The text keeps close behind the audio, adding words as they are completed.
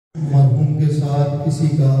मरहूम के साथ किसी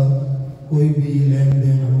का कोई भी लेन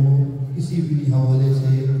देन हो किसी भी हवाले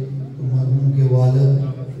से तो मरहूम के वालिद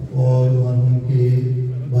और मरहूम के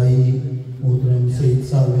भाई मोहतरम सईद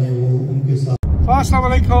साहब हैं वो उनके साथ। Assalamu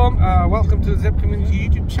alaikum, welcome to the Zeb Community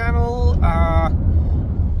YouTube channel.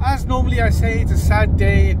 As normally I say, it's a sad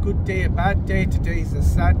day, a good day, a bad day. Today is a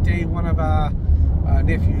sad day. One of our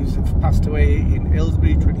nephews have passed away in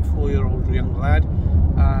Aylesbury, 24-year-old young lad.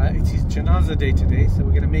 It's his Janaza day today, so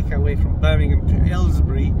we're going to make our way from Birmingham to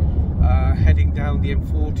Aylesbury, heading down the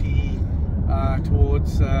M40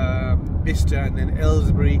 towards Bicester and then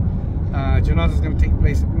Aylesbury. Janaza is going to take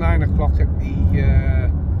place at 9 o'clock at the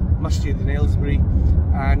masjid in Aylesbury,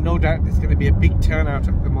 and no doubt there's going to be a big turnout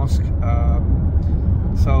at the mosque.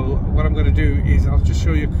 So what I'm going to do is I'll just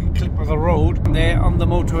show you a quick clip of the road there on the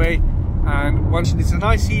motorway. And once it's a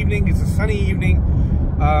nice evening, it's a sunny evening,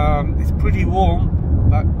 it's pretty warm,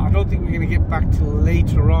 but I don't think we're going to get back till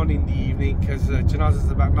later on in the evening because Janaza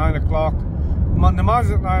is about 9 o'clock. Namaz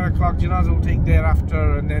is at 9 o'clock, Janaza will take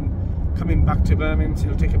thereafter, and then coming back to Birmingham, so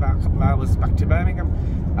it'll take about a couple of hours back to Birmingham.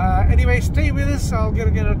 Anyway, stay with us. I'll get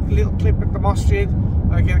a little clip at the masjid,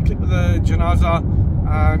 get a clip of the Janaza,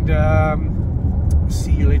 and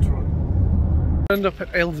see you later on. Turned up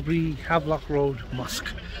at Aylesbury Havelock Road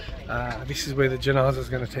Mosque. This is where the Janaza is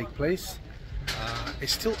going to take place.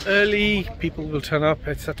 It's still early, people will turn up.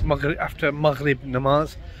 It's at after Maghrib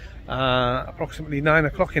Namaz, approximately 9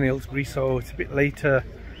 o'clock in Aylesbury, so it's a bit later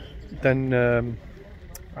than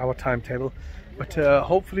our timetable. But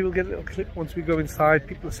hopefully we'll get a little clip once we go inside.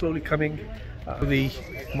 People are slowly coming to the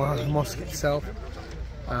mosque itself.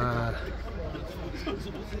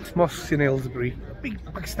 Mosques in Aylesbury, a big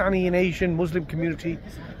Pakistani and Asian Muslim community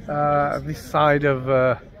this side of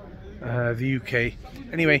the UK.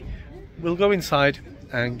 Anyway, we'll go inside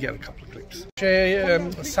and get a couple of clips.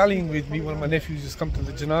 Salim with me, one of my nephews has come to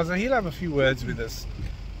the Janaza. He'll have a few words with us.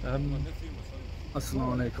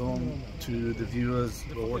 Assalamu alaikum to the viewers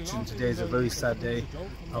who are watching. Today is a very sad day.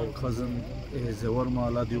 Our cousin is Warma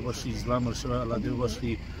Allah Dubashri, Islam al Shara Allah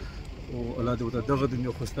Dubashri, Allah Dubashri in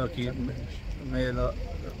your Khustaki. May Allah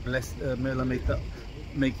bless, may Allah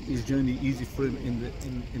make his journey easy for him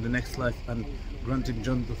in the next life and grant him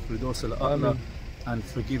Jannah Firdaus al-A'la and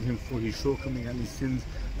forgive him for his shortcoming and his sins.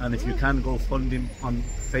 And if you can, go fund him on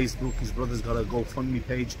Facebook. His brother's got a GoFundMe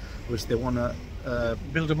page which they want to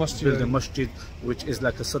build a masjid, which is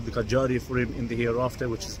like a sadaqah jariyah for him in the hereafter,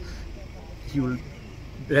 which is he will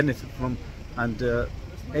benefit from. And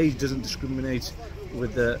age doesn't discriminate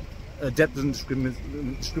with the death doesn't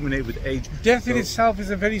discriminate with age. Death in itself is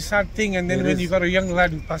a very sad thing, and then when you've got a young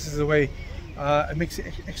lad who passes away, it makes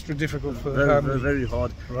it extra difficult for the family. Very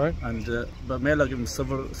hard, right? And but may Allah give him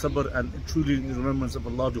sabr and truly in the remembrance of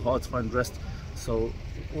Allah do hearts find rest. So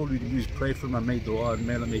all we do is pray for him and make dua, and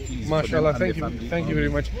may Allah make it easy. MashaAllah, thank you very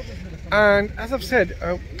much. And as I've said,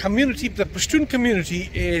 community, the Pashtun community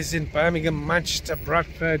is in Birmingham, Manchester,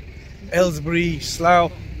 Bradford, Aylesbury,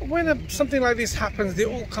 Slough. When something like this happens, they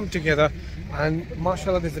all come together, and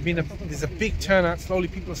mashallah, there's a big turnout. Slowly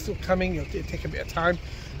people are still coming. It'll take a bit of time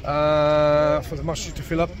for the masjid to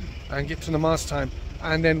fill up and get to namaz time,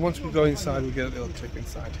 and then once we go inside, we'll get a little clip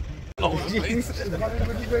inside. Oh,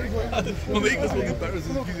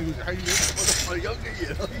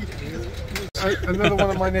 another one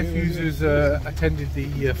of my nephews has attended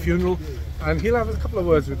the funeral, and he'll have a couple of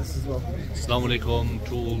words with us as well. Assalamu alaikum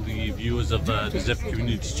to all the viewers of the Zeb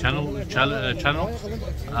Community channel.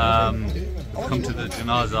 Come to the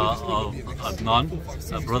Janaza of Adnan,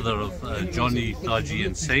 a brother of Johnny, Taji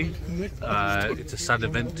and Saeed. It's a sad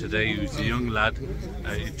event today. He's a young lad.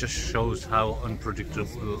 It just shows how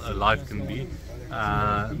unpredictable a life can be.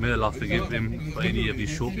 May Allah forgive him for any of his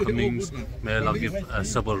shortcomings. May Allah give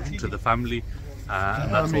sabr to the family.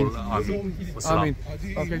 And that's all. Amin.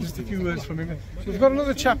 Okay, just a few words from him. We've got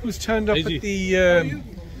another chap who's turned up at the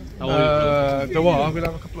Dawah. We'll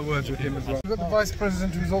have a couple of words with him as well. We've got the Vice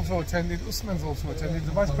President who's also attended. Usman's also attended.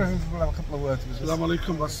 The Vice President will have a couple of words with us. Assalamu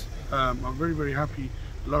alaikum, boss. I'm very, very happy.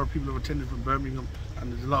 A lot of people have attended from Birmingham,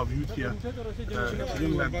 and there's a lot of youth here. The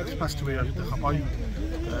young lad that's passed away, Allah's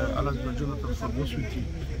been Jonathan from Muswiti.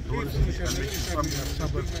 The one is and make his family have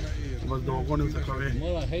sabr. Was the one with the Kaveh,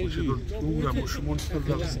 which is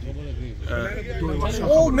the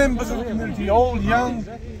all members of the community, all young,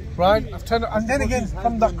 right? I've turned up, and then again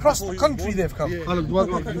from across the country they've come.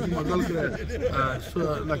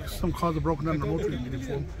 So, like some cars are broken down the motor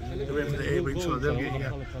uniform. They're waiting for the air, so they'll get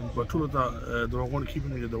here. But two of the they're going to keep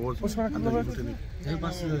him in the walls. What's going on?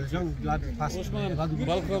 Young lad passed. Welcome to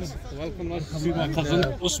my cousin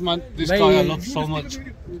Usman. This guy I love so much.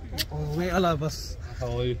 May Allah bas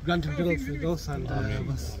how are you? Granted Firdaus and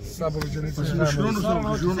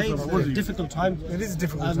difficult time. It is a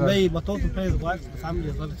difficult and time. may my total prayers go out to the family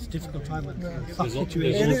as well. It's a difficult time and tough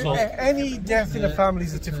situation. Any death in a family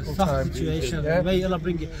is a difficult Tough time. situation. Yeah? May Allah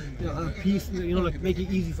bring peace, like make it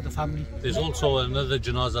easy for the family. There's also another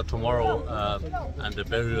Janaza tomorrow and a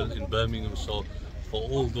burial in Birmingham. So for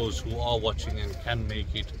all those who are watching and can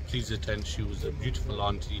make it, please attend. She was a beautiful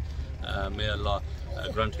auntie. May Allah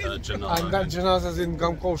grant her Jannah. And that Janaza is in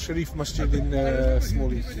Gamkol Sharif Masjid in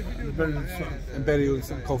Smalley. And burial in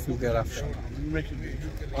Cofield thereafter.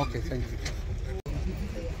 Okay, thank you.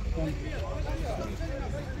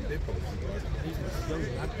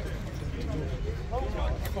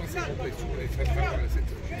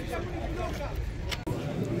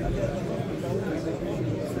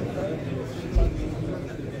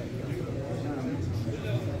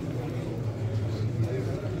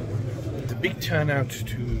 The big turnout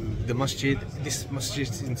to the masjid. This masjid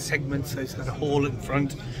is in segments, so it's got a hall in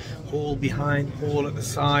front, hall behind, hall at the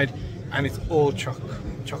side, and it's all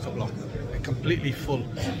chock-a-block. They're completely full.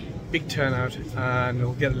 Big turnout, and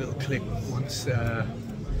we'll get a little clip once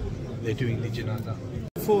they're doing the Janaza.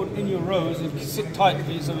 Forward in your rows and sit tight,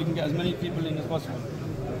 please, so we can get as many people in as possible.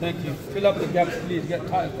 Thank you. Fill up the gaps, please. Get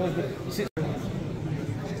tight. Sit.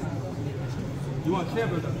 You want a chair,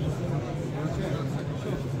 brother?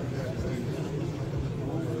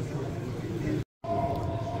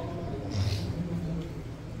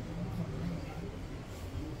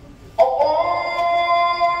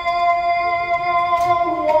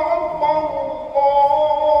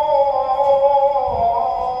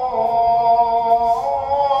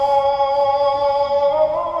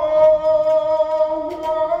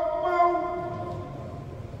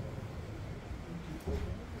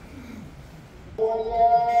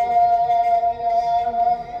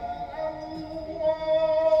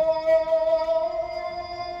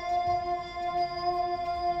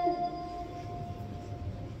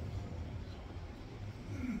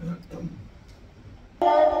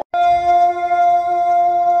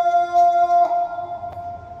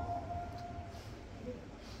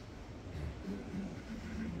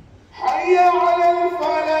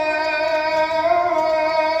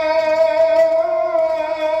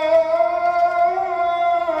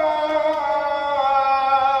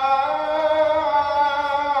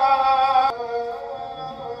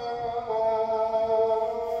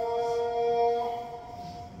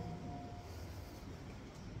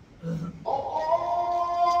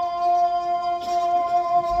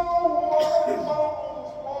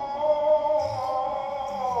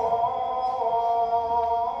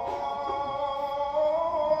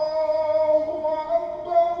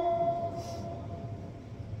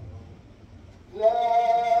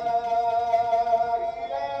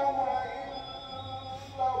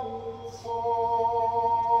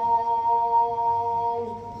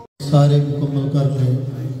 सारे मुकम्मल कर लें,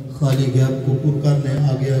 खाली gap को पूरा कर लें,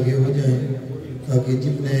 आगे आगे हो जाएं ताकि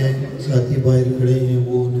जितने साथी बाहर खड़े हैं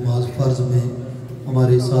वो नमाज फ़र्ज़ में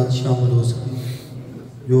हमारे साथ शामिल हो सकें।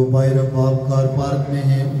 जो बाहर बाब कार पार्क में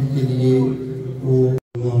हैं उनके लिए वो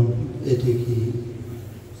बेटे की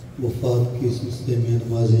वफ़ात के सिलसिले में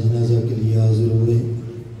नमाज जनाजा के लिए हाज़िर हुए।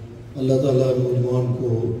 अल्लाह ताला नौजवान को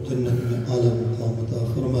जन्नत में आला मुक़ाम अता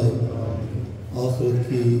फ़रमाए, आखिरत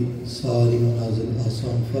की सारी मनाज़िल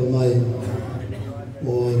आसान फरमाए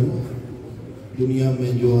और दुनिया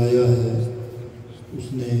में जो आया है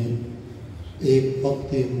उसने एक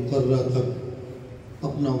वक्त मुकर्रा तक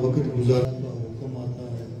अपना वक्त गुजारने का हुक्म आता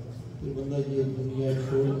है, फिर बंदा ये दुनिया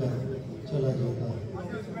छोड़कर चला जाता है।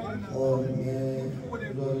 और मैं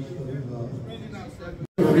गुजारिश करूँगा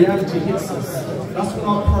reality hits us. That's when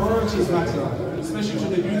our priorities matter, especially to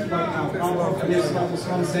the youth right now. Our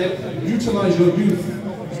Prophet said, utilize your youth.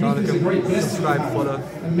 Youth is a great blessing.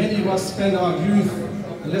 And many of us spend our youth,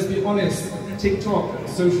 and let's be honest, TikTok,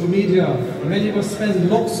 social media, many of us spend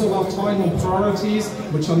lots of our time on priorities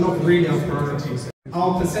which are not really our priorities.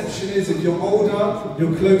 Our perception is if you're older,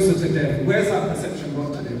 you're closer to death. Where's that perception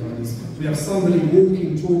gone today, brothers? We have somebody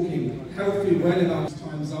walking, talking, healthy, well enough,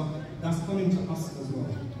 time's up. That's coming to us as well.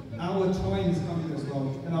 Our time is coming as well.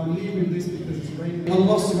 And I'll leave with this because it's great.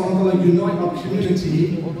 Allah subhanahu wa ta'ala unite our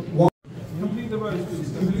community. Complete the rows, please.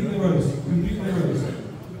 Complete the rows. Complete the rows.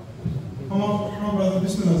 Come on, brother.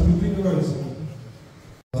 Bismillah. Complete the rows.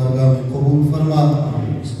 बारगाह में कबूल फरमा।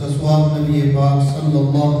 इसका सवाब नबी पाक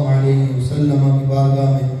सल्लल्लाहु अलैहि वसल्लम की बारगाह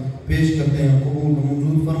में पेश करते हैं, कबूल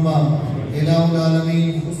मंजूर फरमा। इलाहुल आलमीन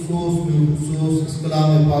खुसूस बिलखुसूस इस कलाम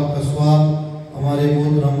पाक का सवाब हमारे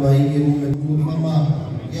मोहतरम भाई के रूह में कबूल फरमा।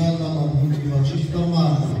 या अल्लाह मरहूम की बख्शिश फरमा,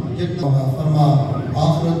 जन्नत फरमा,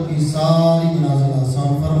 आखिरत की सारी मनाज़िल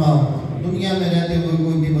आसान फरमा। दुनिया में रहते हुए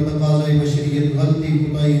कोई भी बदकाज़ाई बशरियत गलती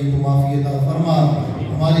कोताही को माफ़ी अता फरमा।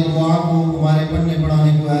 हमारी दुआ को हमारे पढ़ने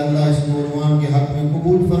पढ़ाने को अल्लाह इस नौजवान के हक में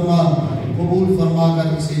कबूल फरमा कर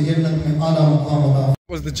इसे जन्नत में आला मकाम अता।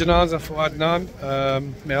 Was the Janaza for Adnan.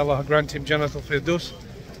 May Allah grant him Jannat al-Firdaus,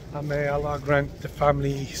 and may Allah grant the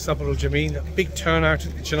family Sabr al-Jameel. A big turnout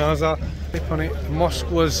at the Janaza. On it, the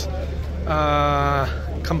mosque was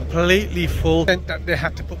completely full. That they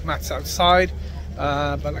had to put mats outside,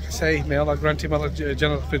 but like I say, may Allah grant him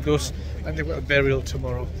Jannat al-Firdaus, and they've got a burial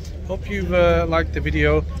tomorrow. Hope you've liked the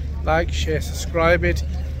video. Like, share, subscribe it.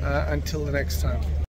 Until the next time.